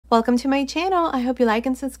Welcome to my channel. I hope you like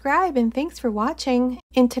and subscribe, and thanks for watching.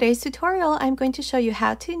 In today's tutorial, I'm going to show you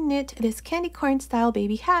how to knit this candy corn style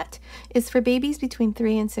baby hat. It's for babies between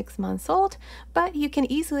 3 and 6 months old, but you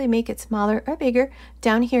can easily make it smaller or bigger.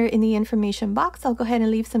 Down here in the information box, I'll go ahead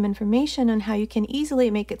and leave some information on how you can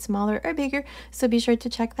easily make it smaller or bigger, so be sure to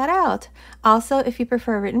check that out. Also, if you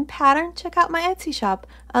prefer a written pattern, check out my Etsy shop.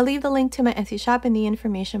 I'll leave the link to my Etsy shop in the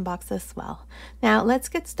information box as well. Now let's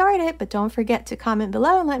get started, but don't forget to comment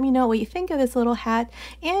below and let me know what you think of this little hat,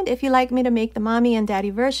 and if you'd like me to make the mommy and daddy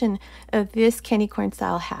version of this candy corn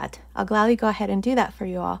style hat. I'll gladly go ahead and do that for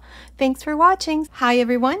you all. Thanks for watching. Hi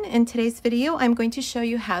everyone. In today's video, I'm going to show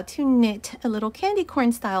you how to knit a little candy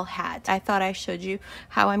corn style hat. I thought I showed you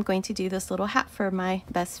how I'm going to do this little hat for my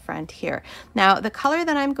best friend here. Now, the color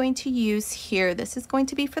that I'm going to use here, this is going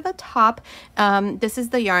to be for the top. This is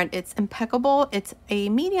the yarn. It's Impeccable. It's a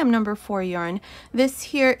medium number 4 yarn. This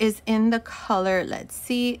here is in the color, let's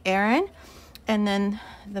see, Aran. And then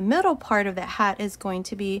the middle part of that hat is going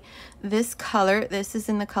to be this color. This is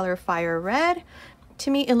in the color Fire Red.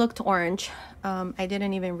 To me, it looked orange. I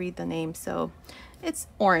didn't even read the name, so it's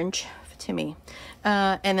orange to me.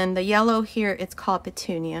 And then the yellow here, it's called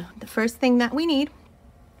Petunia. The first thing that we need,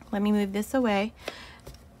 let me move this away,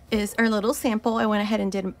 is our little sample. I went ahead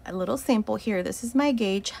and did a little sample here. This is my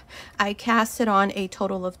gauge. I casted on a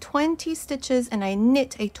total of 20 stitches, and I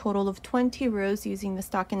knit a total of 20 rows using the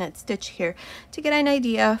stockinette stitch here to get an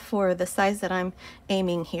idea for the size that I'm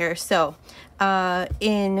aiming here. So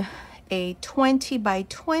in a 20 by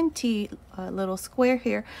 20 little square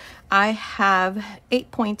here, I have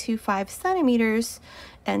 8.25 centimeters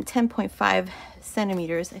and 10.5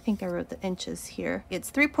 centimeters. I think I wrote the inches here.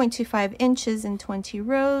 It's 3.25 inches in 20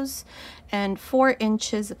 rows and 4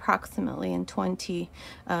 inches approximately in 20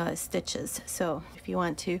 stitches. So if you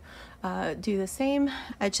want to do the same,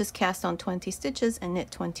 I just cast on 20 stitches and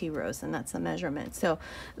knit 20 rows, and that's the measurement. So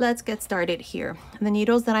let's get started here. The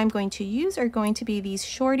needles that I'm going to use are going to be these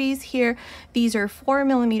shorties here. These are 4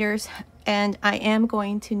 millimeters, and I am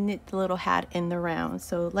going to knit the little hat in the round.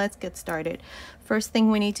 So let's get started. First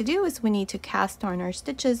thing we need to do is we need to cast on our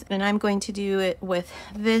stitches, and I'm going to do it with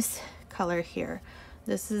this color here.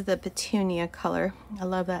 This is the Petunia color. I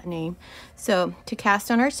love that name. So to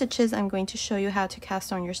cast on our stitches, I'm going to show you how to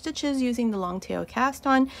cast on your stitches using the long tail cast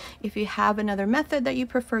on. If you have another method that you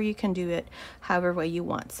prefer, you can do it however way you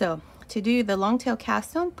want. So to do the long tail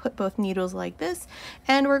cast on, put both needles like this,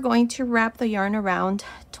 and we're going to wrap the yarn around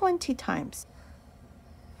 20 times.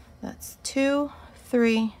 That's 2,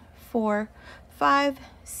 3, 4, 5,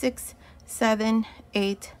 6, 7,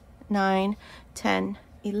 8, 9, 10,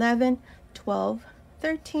 11, 12,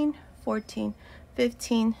 13, 14,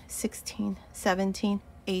 15, 16, 17,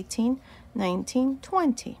 18, 19,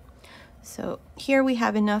 20. So here we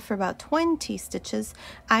have enough for about 20 stitches.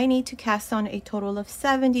 I need to cast on a total of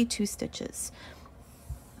 72 stitches.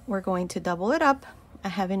 We're going to double it up. I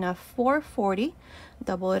have enough for 40.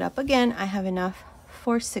 Double it up again. I have enough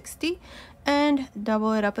for 60. And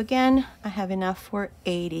double it up again. I have enough for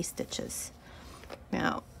 80 stitches.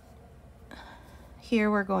 Now, here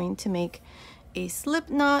we're going to make a slip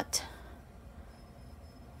knot.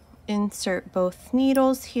 Insert both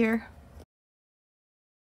needles here.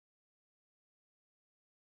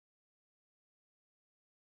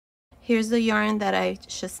 Here's the yarn that I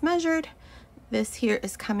just measured. This here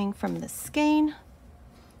is coming from the skein.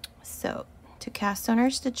 So to cast on our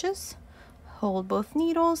stitches, hold both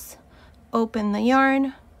needles, open the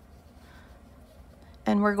yarn,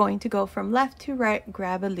 and we're going to go from left to right,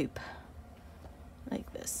 grab a loop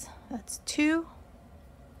like this. That's 2,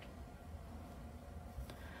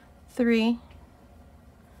 3,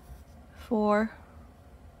 4,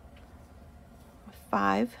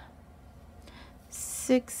 5,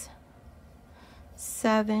 6,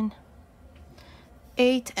 7,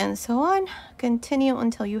 8, and so on. Continue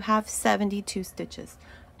until you have 72 stitches.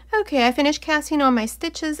 Okay, I finished casting on my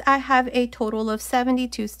stitches. I have a total of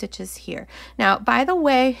 72 stitches here. Now, by the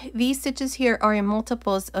way, these stitches here are in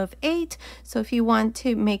multiples of 8. So if you want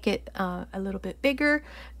to make it a little bit bigger,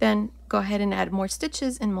 then go ahead and add more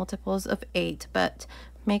stitches in multiples of 8. But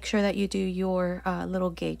make sure that you do your little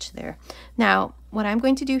gauge there. Now, what I'm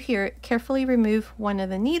going to do here, carefully remove one of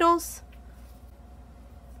the needles.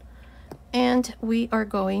 And we are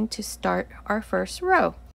going to start our first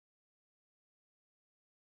row.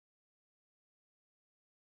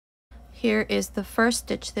 Here is the first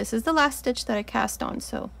stitch. This is the last stitch that I cast on.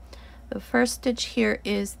 So the first stitch here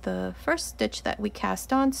is the first stitch that we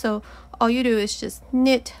cast on. So all you do is just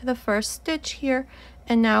knit the first stitch here,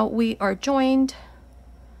 and now we are joined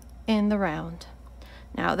in the round.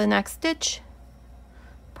 Now the next stitch,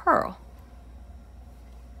 purl.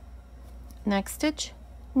 next stitch,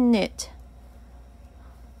 knit,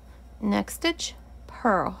 next stitch,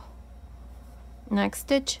 purl, next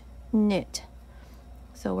stitch, knit.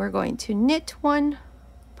 So we're going to knit 1,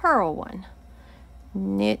 purl 1,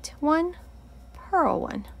 knit 1, purl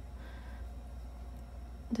 1.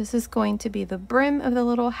 This is going to be the brim of the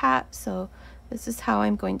little hat, so this is how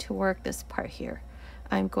I'm going to work this part here.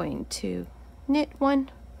 I'm going to knit 1,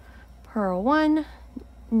 purl 1,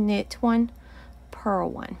 knit 1, purl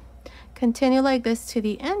 1. Continue like this to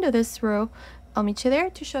the end of this row. I'll meet you there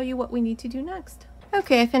to show you what we need to do next.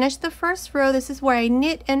 Okay, I finished the first row. This is where I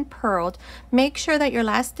knit and purled. Make sure that your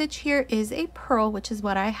last stitch here is a purl, which is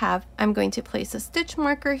what I have. I'm going to place a stitch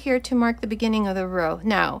marker here to mark the beginning of the row.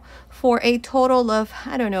 Now, for a total of,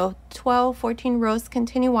 I don't know, 12, 14 rows,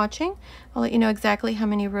 continue watching. I'll let you know exactly how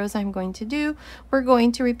many rows I'm going to do. We're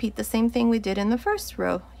going to repeat the same thing we did in the first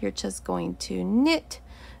row. You're just going to knit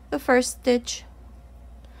the first stitch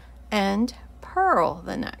and purl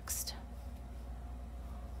the next.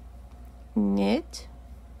 Knit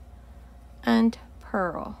and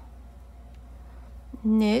purl,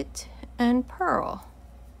 knit and purl,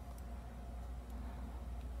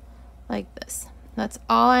 like this. That's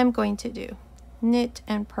all I'm going to do, knit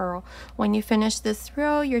and purl. When you finish this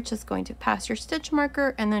row, you're just going to pass your stitch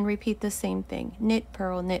marker and then repeat the same thing, knit,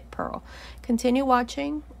 purl, knit, purl. Continue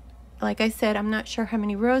watching. Like I said, I'm not sure how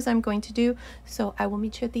many rows I'm going to do, so I will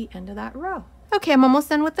meet you at the end of that row. Okay, I'm almost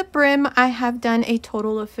done with the brim. I have done a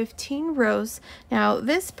total of 15 rows. Now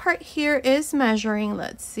this part here is measuring,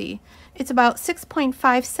 let's see, it's about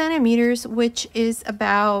 6.5 centimeters, which is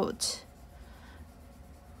about,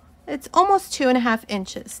 it's almost 2.5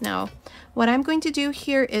 inches. Now, what I'm going to do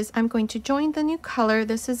here is I'm going to join the new color.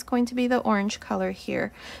 This is going to be the orange color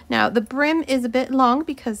here. Now, the brim is a bit long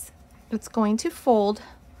because it's going to fold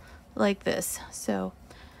like this. So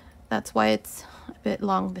that's why it's a bit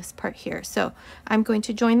long, this part here. So I'm going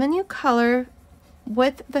to join the new color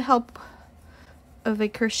with the help of a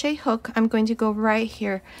crochet hook. I'm going to go right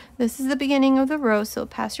here. This is the beginning of the row, so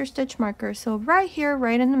pass your stitch marker. So right here,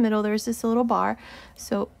 right in the middle, there's this little bar.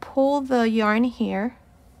 So pull the yarn here,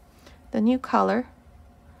 the new color,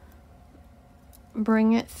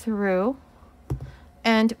 bring it through,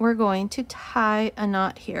 and we're going to tie a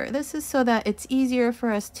knot here. This is so that it's easier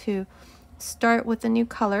for us to start with the new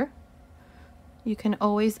color. You can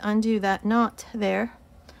always undo that knot there,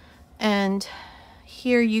 and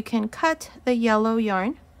here you can cut the yellow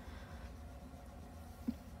yarn,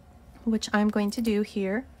 which I'm going to do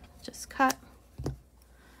here. Just cut,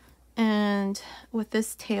 and with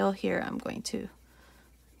this tail here I'm going to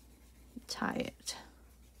tie it.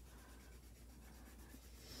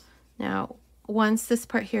 Now once this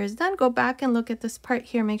part here is done, go back and look at this part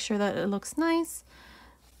here, make sure that it looks nice.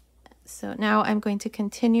 So now I'm going to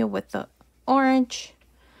continue with the orange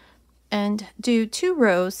and do 2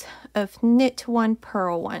 rows of knit 1,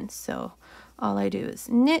 purl 1. So all I do is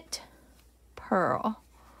knit, purl,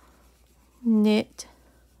 knit,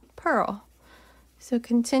 purl. So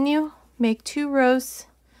continue, make 2 rows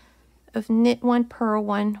of knit 1, purl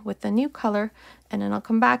 1 with the new color, and then I'll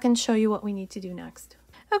come back and show you what we need to do next.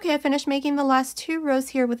 Okay, I finished making the last 2 rows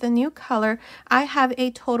here with the new color. I have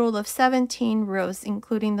a total of 17 rows,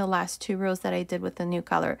 including the last 2 rows that I did with the new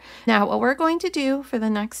color. Now, what we're going to do for the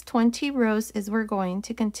next 20 rows is we're going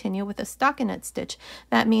to continue with a stockinette stitch.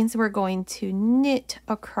 That means we're going to knit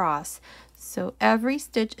across. So every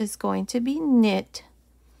stitch is going to be knit,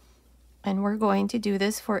 and we're going to do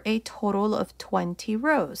this for a total of 20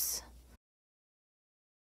 rows.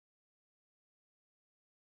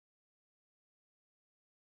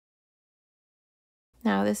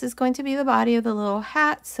 Now this is going to be the body of the little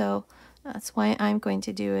hat, so that's why I'm going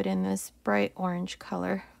to do it in this bright orange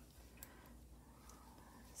color.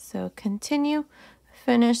 So continue,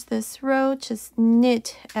 finish this row, just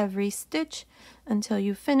knit every stitch until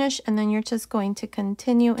you finish, and then you're just going to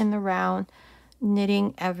continue in the round,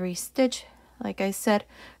 knitting every stitch, like I said,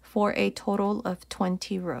 for a total of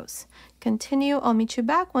 20 rows. Continue, I'll meet you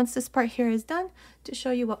back once this part here is done to show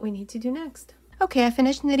you what we need to do next. Okay, I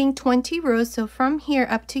finished knitting 20 rows, so from here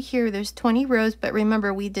up to here there's 20 rows, but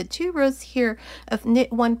remember we did 2 rows here of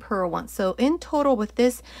knit 1, purl 1. So in total with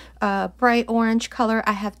this bright orange color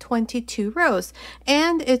I have 22 rows,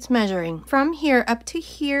 and it's measuring. From here up to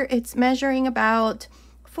here it's measuring about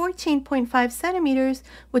 14.5 centimeters,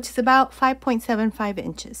 which is about 5.75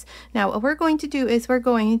 inches. Now what we're going to do is we're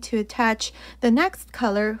going to attach the next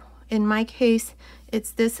color. In my case it's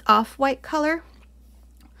this off-white color.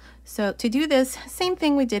 So to do this, same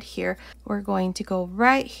thing we did here. We're going to go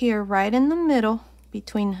right here, right in the middle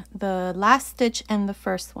between the last stitch and the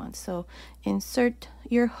first one. So insert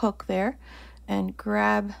your hook there and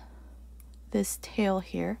grab this tail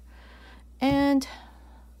here and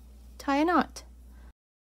tie a knot.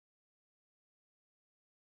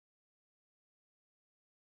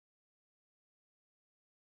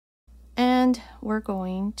 And we're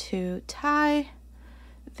going to tie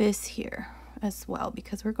this here as well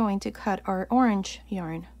because we're going to cut our orange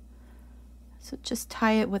yarn. So just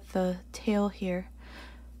tie it with the tail here.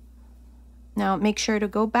 Now make sure to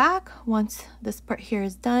go back once this part here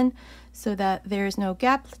is done so that there's no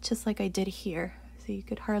gap, just like I did here. So you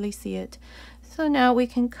could hardly see it. So now we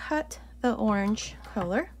can cut the orange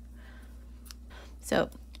color. So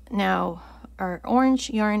now our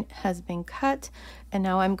orange yarn has been cut, and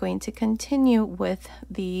now I'm going to continue with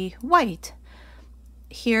the white.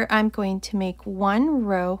 Here I'm going to make one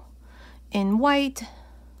row in white,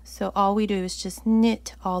 so all we do is just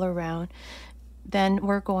knit all around. Then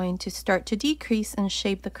we're going to start to decrease and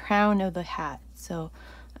shape the crown of the hat. So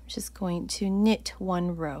I'm just going to knit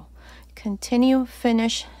one row. Continue,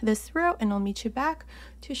 finish this row, and I'll meet you back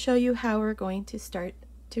to show you how we're going to start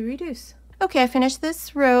to reduce. Okay, I finished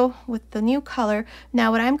this row with the new color. Now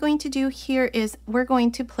what I'm going to do here is we're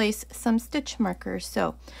going to place some stitch markers.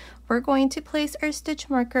 So we're going to place our stitch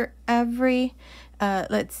marker every,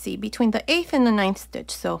 let's see, between the 8th and the 9th stitch.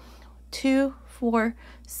 So 2, 4,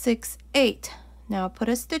 6, 8. Now put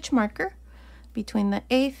a stitch marker between the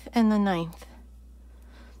 8th and the 9th.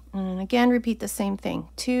 And again, repeat the same thing.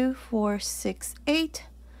 2, 4, 6, 8.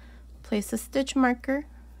 Place a stitch marker.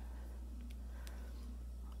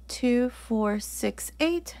 2, 4, 6,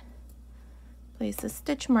 8. Place a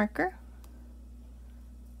stitch marker.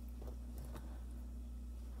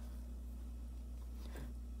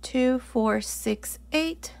 2, 4, 6,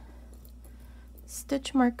 8.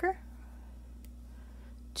 Stitch marker.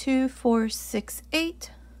 2, 4, 6,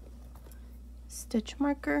 8. Stitch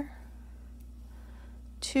marker.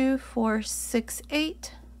 2, 4, 6,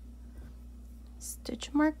 8.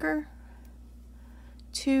 Stitch marker.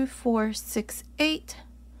 2, 4, 6, 8.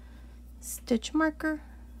 Stitch marker,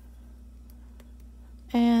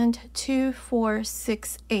 and 2, 4,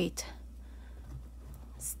 6, 8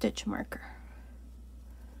 stitch marker.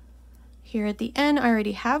 Here at the end I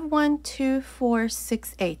already have 1, 2, 4,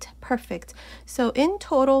 6, 8. Perfect. So in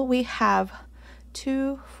total we have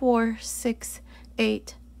 2, 4, 6,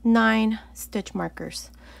 8, 9 stitch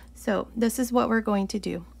markers. So this is what we're going to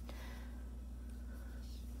do.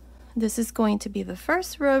 This is going to be the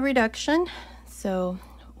first row reduction. So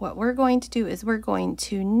what we're going to do is we're going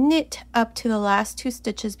to knit up to the last 2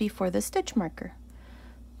 stitches before the stitch marker.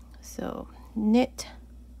 So knit,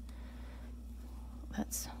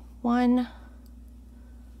 that's 1,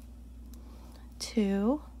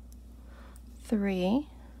 2, 3,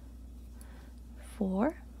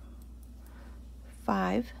 4,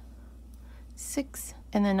 5, 6,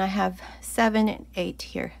 and then I have 7 and 8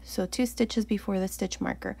 here. So 2 stitches before the stitch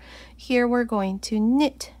marker. Here we're going to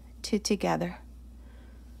knit 2 together.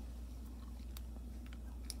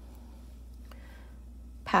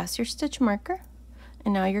 Pass your stitch marker,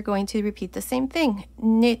 and now you're going to repeat the same thing.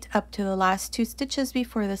 Knit up to the last 2 stitches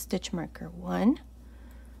before the stitch marker. 1,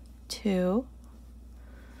 2,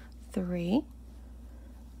 3,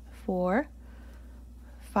 4,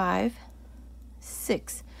 5,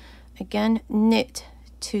 6. Again, knit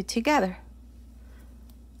 2 together.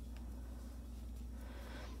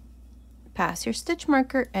 Pass your stitch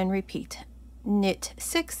marker and repeat. Knit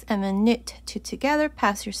 6 and then knit 2 together,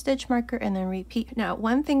 pass your stitch marker, and then repeat. Now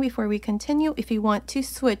one thing before we continue, if you want to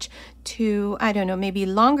switch to, I don't know, maybe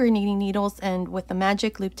longer knitting needles and with the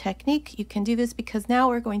magic loop technique, you can do this, because now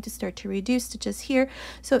we're going to start to reduce stitches here,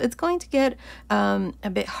 so it's going to get a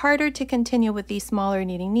bit harder to continue with these smaller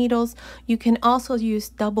knitting needles. You can also use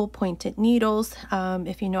double pointed needles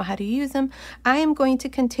if you know how to use them. I am going to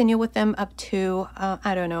continue with them up to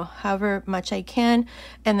I don't know, however much I can,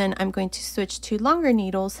 and then I'm going to switch to longer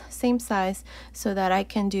needles, same size, so that I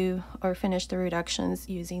can do or finish the reductions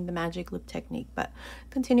using the magic loop technique. But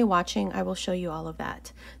continue watching, I will show you all of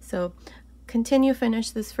that. So continue, finish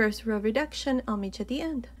this first row reduction. I'll meet you at the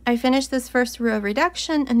end. I finished this first row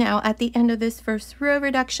reduction, and now at the end of this first row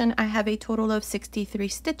reduction I have a total of 63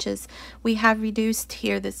 stitches. We have reduced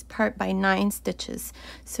here this part by 9 stitches.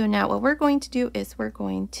 So now what we're going to do is we're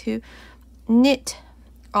going to knit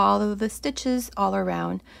all of the stitches all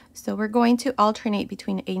around. So we're going to alternate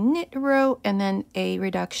between a knit row and then a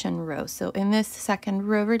reduction row. So in this second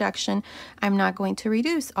row reduction, I'm not going to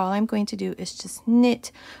reduce. All I'm going to do is just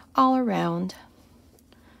knit all around.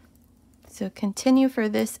 So continue for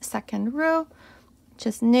this second row,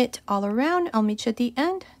 just knit all around. I'll meet you at the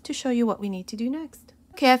end to show you what we need to do next.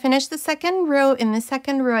 Okay, I finished the second row. In the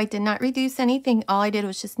second row, I did not reduce anything. All I did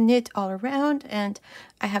was just knit all around, and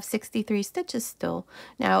I have 63 stitches still.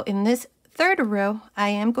 Now, in this third row, I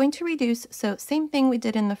am going to reduce, so same thing we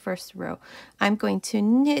did in the first row. I'm going to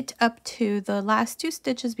knit up to the last 2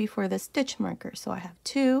 stitches before the stitch marker. So I have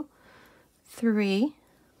 2, 3,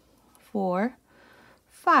 4,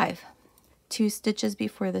 5. 2 stitches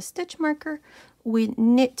before the stitch marker, we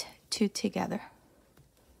knit 2 together.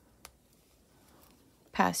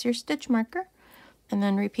 Pass your stitch marker, and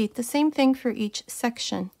then repeat the same thing for each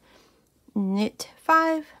section. Knit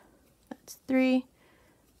 5, that's 3,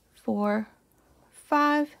 4,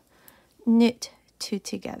 5, knit 2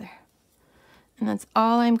 together. And that's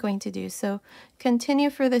all I'm going to do. So continue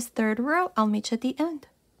for this third row. I'll meet you at the end.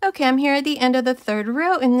 Okay, I'm here at the end of the third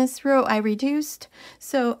row. In this row, I reduced.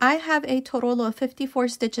 So I have a total of 54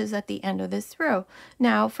 stitches at the end of this row.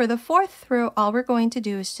 Now, for the fourth row, all we're going to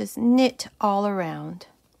do is just knit all around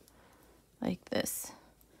like this.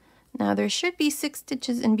 Now, there should be 6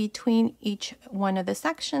 stitches in between each one of the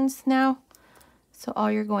sections now. So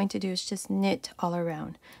all you're going to do is just knit all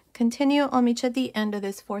around. Continue, I'll meet you at the end of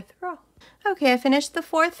this fourth row. Okay, I finished the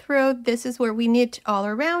fourth row. This is where we knit all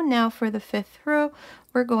around. Now for the fifth row,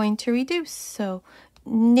 we're going to reduce. So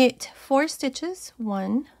knit 4 stitches,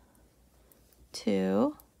 1,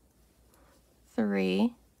 2,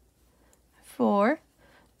 3, 4,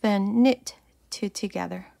 then knit 2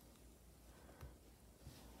 together.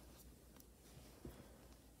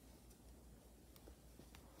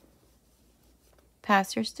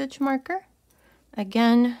 Pass your stitch marker.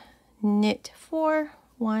 Again, knit 4,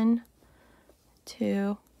 1,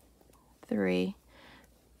 2, 3,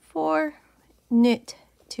 4, knit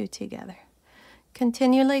 2 together.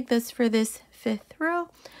 Continue like this for this fifth row.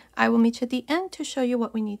 I will meet you at the end to show you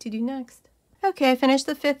what we need to do next. Okay, I finished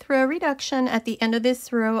the fifth row reduction. At the end of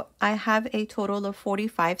this row, I have a total of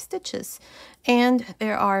 45 stitches, and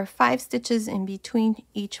there are 5 stitches in between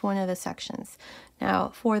each one of the sections. Now,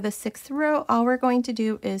 for the sixth row, all we're going to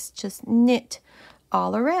do is just knit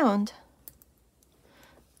all around.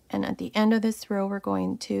 And at the end of this row, we're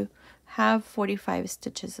going to have 45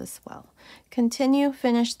 stitches as well. Continue,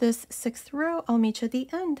 finish this sixth row. I'll meet you at the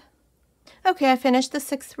end. Okay, I finished the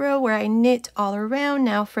sixth row where I knit all around.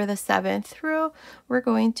 Now for the seventh row, we're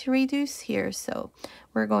going to reduce here. So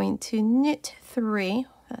we're going to knit 3.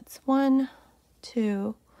 That's 1,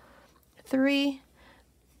 2, 3.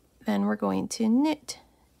 Then we're going to knit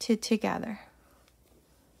 2 together.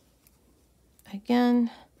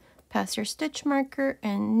 Again, pass your stitch marker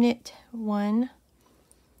and knit 1,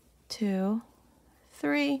 2,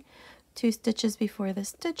 3, 2 stitches before the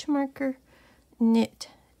stitch marker, knit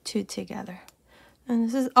 2 together. And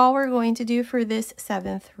this is all we're going to do for this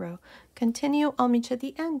seventh row. Continue, I'll meet you at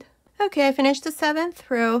the end. Okay, I finished the seventh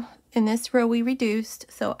row. In this row we reduced,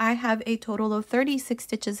 so I have a total of 36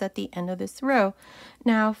 stitches at the end of this row.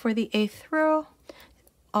 Now for the eighth row,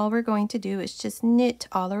 all we're going to do is just knit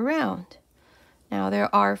all around. Now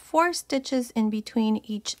there are 4 stitches in between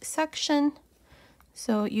each section,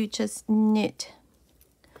 so you just knit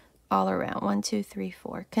all around. 1, 2, 3,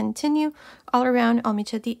 4. Continue all around. I'll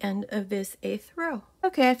meet you at the end of this eighth row.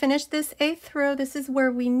 Okay, I finished this eighth row. This is where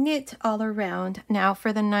we knit all around. Now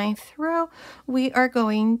for the ninth row, we are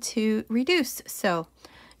going to reduce. So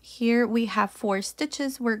here we have 4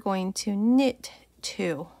 stitches. We're going to knit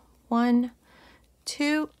 2. 1,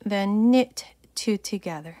 2, then knit 2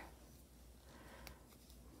 together.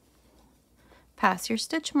 Pass your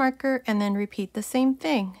stitch marker and then repeat the same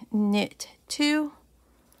thing. Knit 2,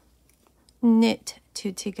 knit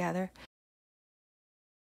 2 together.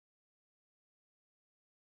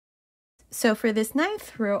 So for this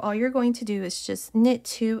ninth row, all you're going to do is just knit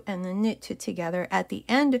 2 and then knit 2 together. At the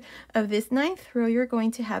end of this ninth row, you're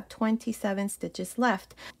going to have 27 stitches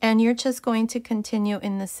left, and you're just going to continue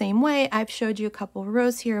in the same way. I've showed you a couple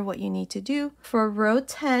rows here what you need to do. For row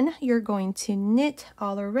 10, you're going to knit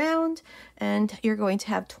all around, and you're going to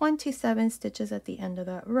have 27 stitches at the end of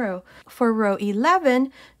that row. For row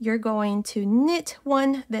 11, you're going to knit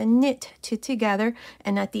 1, then knit 2 together,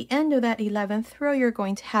 and at the end of that 11th row, you're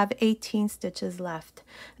going to have 18 stitches left.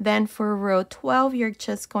 Then for row 12, you're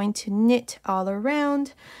just going to knit all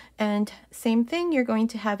around, and same thing, you're going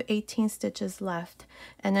to have 18 stitches left.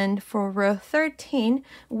 And then for row 13,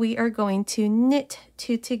 we are going to knit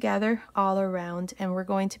 2 together all around, and we're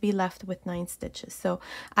going to be left with 9 stitches. So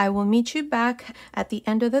I will meet you back at the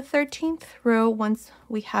end of the 13th row once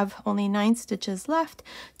we have only 9 stitches left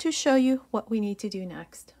to show you what we need to do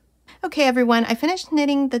next. Okay everyone, I finished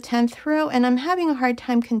knitting the 10th row and I'm having a hard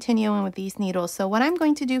time continuing with these needles. So what I'm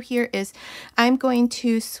going to do here is I'm going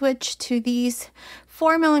to switch to these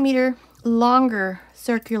 4mm longer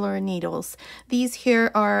circular needles. These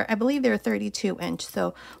here are, I believe they're 32-inch.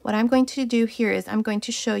 So what I'm going to do here is I'm going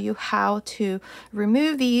to show you how to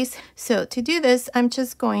remove these. So to do this, I'm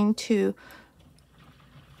just going to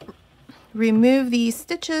remove these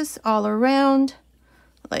stitches all around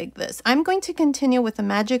like this. I'm going to continue with the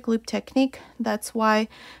magic loop technique. That's why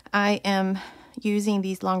I am using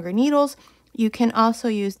these longer needles. You can also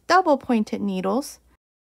use double pointed needles.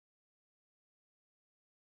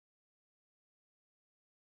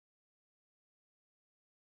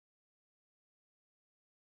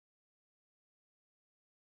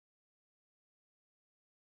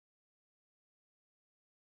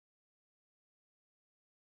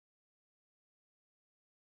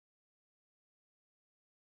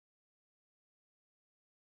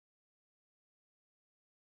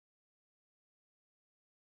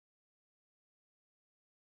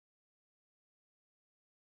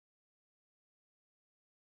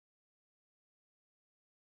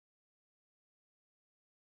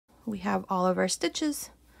 We have all of our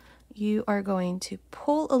stitches. You are going to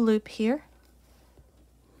pull a loop here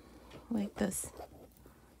like this.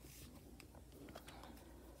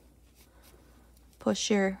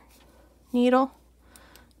 Push your needle,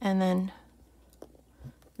 and then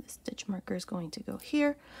the stitch marker is going to go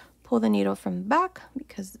here. Pull the needle from the back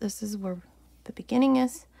because this is where the beginning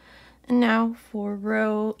is. And now for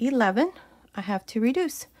row 11, I have to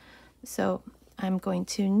reduce. So I'm going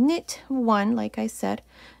to knit 1, like I said,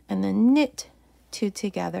 and then knit 2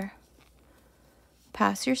 together.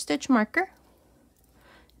 Pass your stitch marker,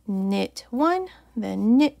 knit 1,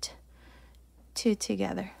 then knit 2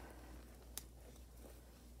 together.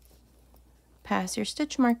 Pass your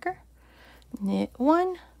stitch marker, knit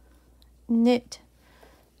 1, knit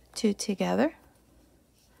 2 together,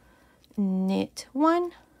 knit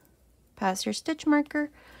 1, pass your stitch marker,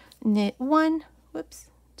 knit 1, whoops,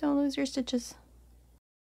 don't lose your stitches.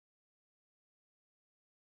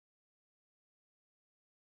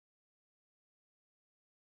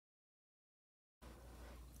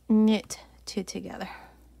 Knit 2 together.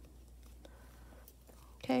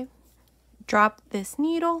 Okay, drop this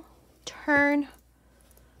needle, turn,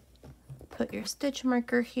 put your stitch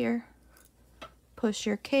marker here, push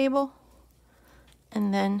your cable,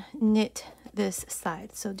 and then knit this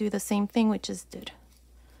side. So do the same thing we just did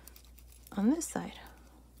on this side.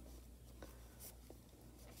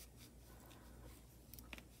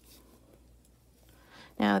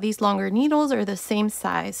 Now these longer needles are the same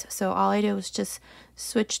size, so all I do is just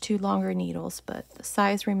switch to longer needles, but the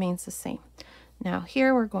size remains the same. Now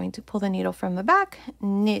here we're going to pull the needle from the back,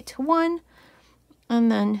 knit 1,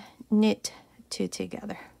 and then knit 2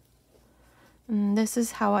 together. And this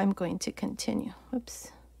is how I'm going to continue.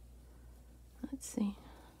 Oops. Let's see.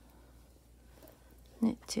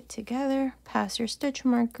 Knit 2 together, pass your stitch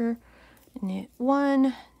marker, knit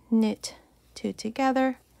 1, knit 2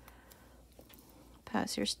 together,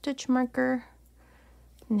 pass your stitch marker,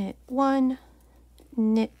 knit 1,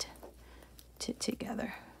 knit 2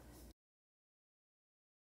 together.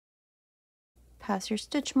 Pass your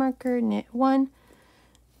stitch marker, knit 1,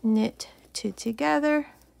 knit 2 together,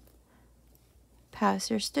 pass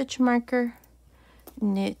your stitch marker,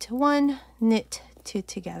 knit 1, knit 2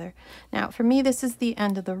 together. Now for me, this is the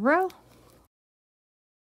end of the row.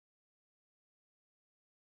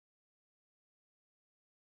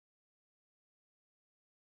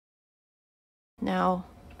 Now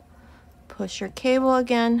push your cable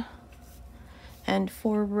again, and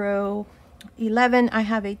for row 11 I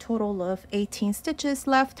have a total of 18 stitches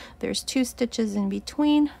left. There's 2 stitches in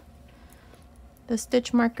between the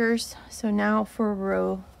stitch markers. So now for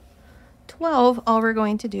row 12, all we're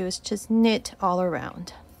going to do is just knit all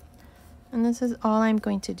around, and this is all I'm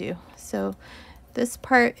going to do. So this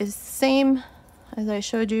part is the same as I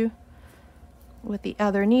showed you with the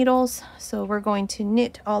other needles. So we're going to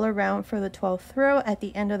knit all around for the 12th row. At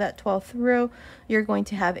the end of that 12th row, you're going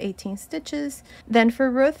to have 18 stitches. Then for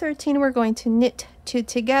row 13, we're going to knit 2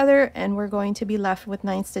 together, and we're going to be left with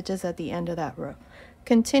 9 stitches at the end of that row.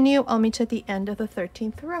 Continue, I'll meet you at the end of the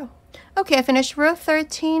 13th row. Okay, I finished row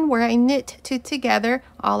 13 where I knit 2 together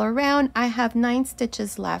all around. I have 9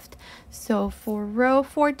 stitches left. So for row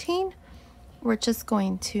 14, we're just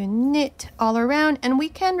going to knit all around, and we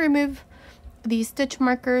can remove these stitch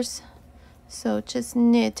markers, so just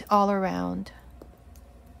knit all around.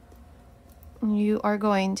 You are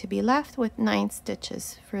going to be left with 9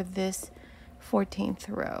 stitches for this 14th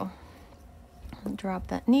row. Drop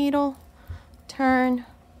that needle, turn,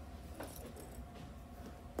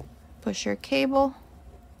 push your cable,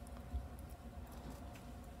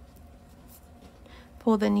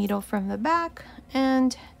 pull the needle from the back,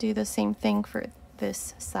 and do the same thing for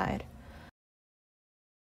this side.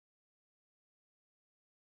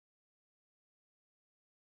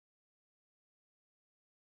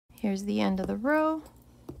 Here's the end of the row.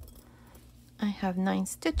 I have 9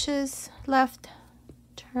 stitches left.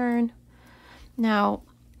 Turn. Now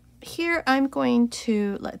here I'm going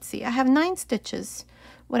to, let's see, I have 9 stitches.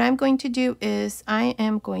 What I'm going to do is I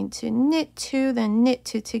am going to knit 2, then knit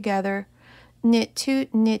 2 together, knit 2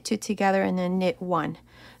 together, and then knit 1.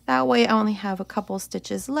 That way I only have a couple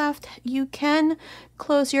stitches left. You can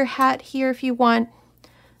close your hat here if you want.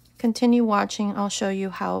 Continue watching. I'll show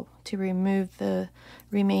you how to remove the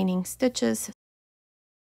remaining stitches.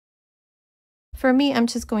 For me, I'm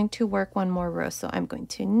just going to work one more row. So I'm going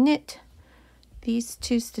to knit these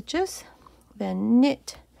 2 stitches, then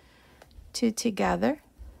knit 2 together,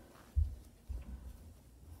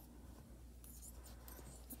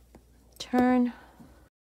 turn,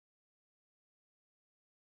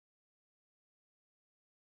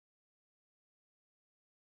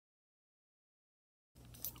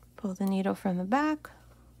 pull the needle from the back,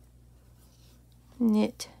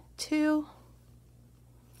 knit 2,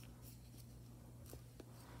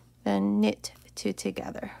 then knit 2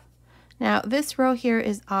 together. Now this row here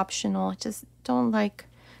is optional. Just don't like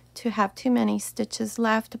to have too many stitches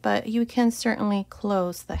left, but you can certainly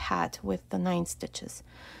close the hat with the 9 stitches.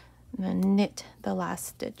 And then knit the last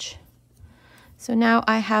stitch. So now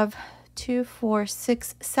I have 2, 4,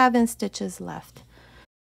 6, 7 stitches left.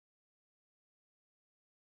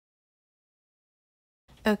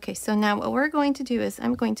 Okay, so now what we're going to do is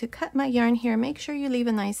I'm going to cut my yarn here. Make sure you leave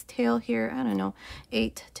a nice tail here. I don't know,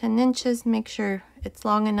 8, 10 inches. Make sure it's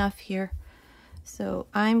long enough here. So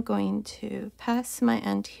I'm going to pass my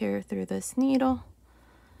end here through this needle,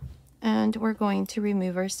 and we're going to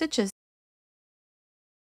remove our stitches.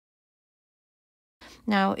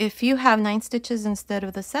 Now, if you have 9 stitches instead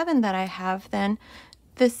of the 7 that I have, then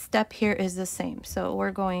this step here is the same. So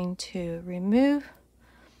we're going to remove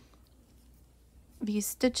these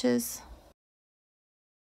stitches.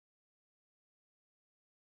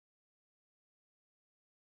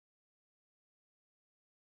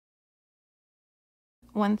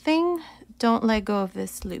 One thing, don't let go of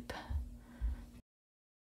this loop.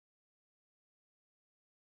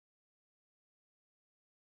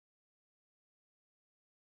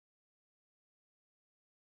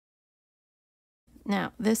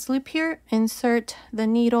 Now, this loop here, insert the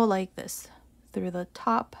needle like this through the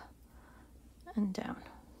top and down.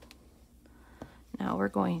 Now we're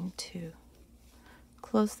going to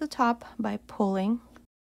close the top by pulling.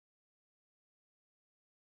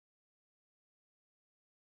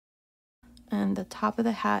 And the top of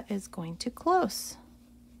the hat is going to close.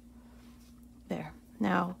 There.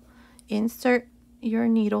 Now insert your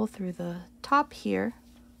needle through the top here,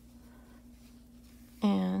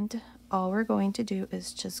 and all we're going to do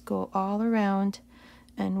is just go all around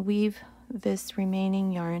and weave this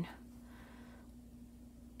remaining yarn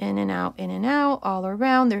in and out, all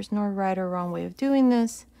around. There's no right or wrong way of doing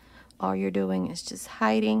this. All you're doing is just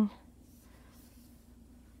hiding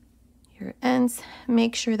your ends.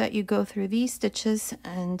 Make sure that you go through these stitches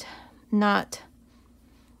and not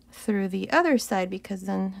through the other side, because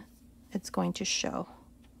then it's going to show.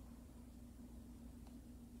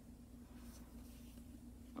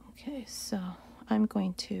 Okay, so I'm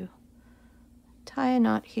going to tie a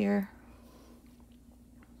knot here.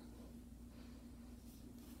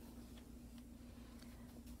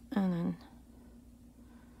 And then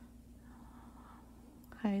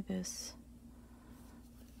hide this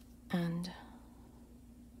and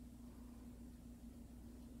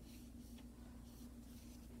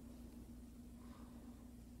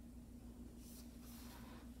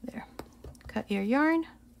there. Cut your yarn.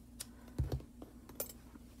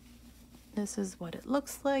 This is what it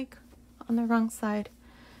looks like on the wrong side,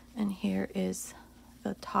 and here is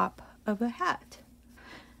the top of the hat.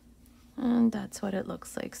 And that's what it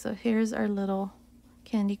looks like. So here's our little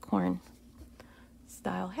candy corn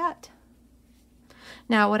style hat.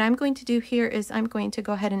 Now what I'm going to do here is I'm going to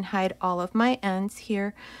go ahead and hide all of my ends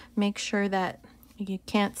here. Make sure that you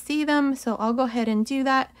can't see them. So I'll go ahead and do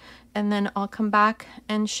that, and then I'll come back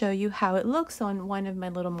and show you how it looks on one of my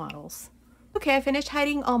little models. Okay, I finished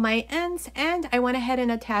hiding all my ends, and I went ahead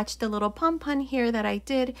and attached the little pompon here that I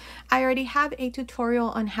did. I already have a tutorial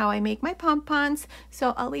on how I make my pompons,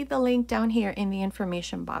 so I'll leave the link down here in the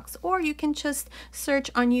information box, or you can just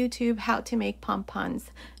search on YouTube how to make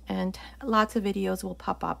pompons, and lots of videos will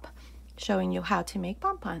pop up showing you how to make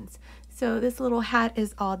pompons. So this little hat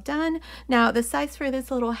is all done. Now the size for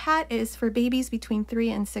this little hat is for babies between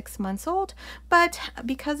 3 and 6 months old, but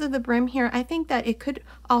because of the brim here, I think that it could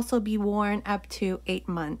also be worn up to 8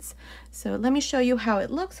 months. So let me show you how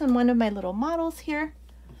it looks on one of my little models here.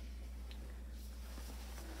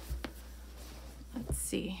 Let's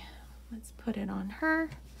see, let's put it on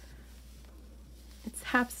her. It's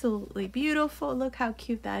absolutely beautiful. Look how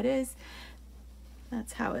cute that is.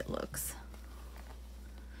 That's how it looks.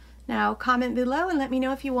 Now comment below and let me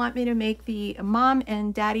know if you want me to make the mom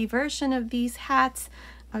and daddy version of these hats.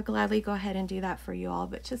 I'll gladly go ahead and do that for you all,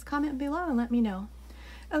 but just comment below and let me know.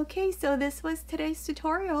 Okay, so this was today's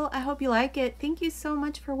tutorial. I hope you like it. Thank you so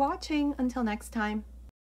much for watching. Until next time.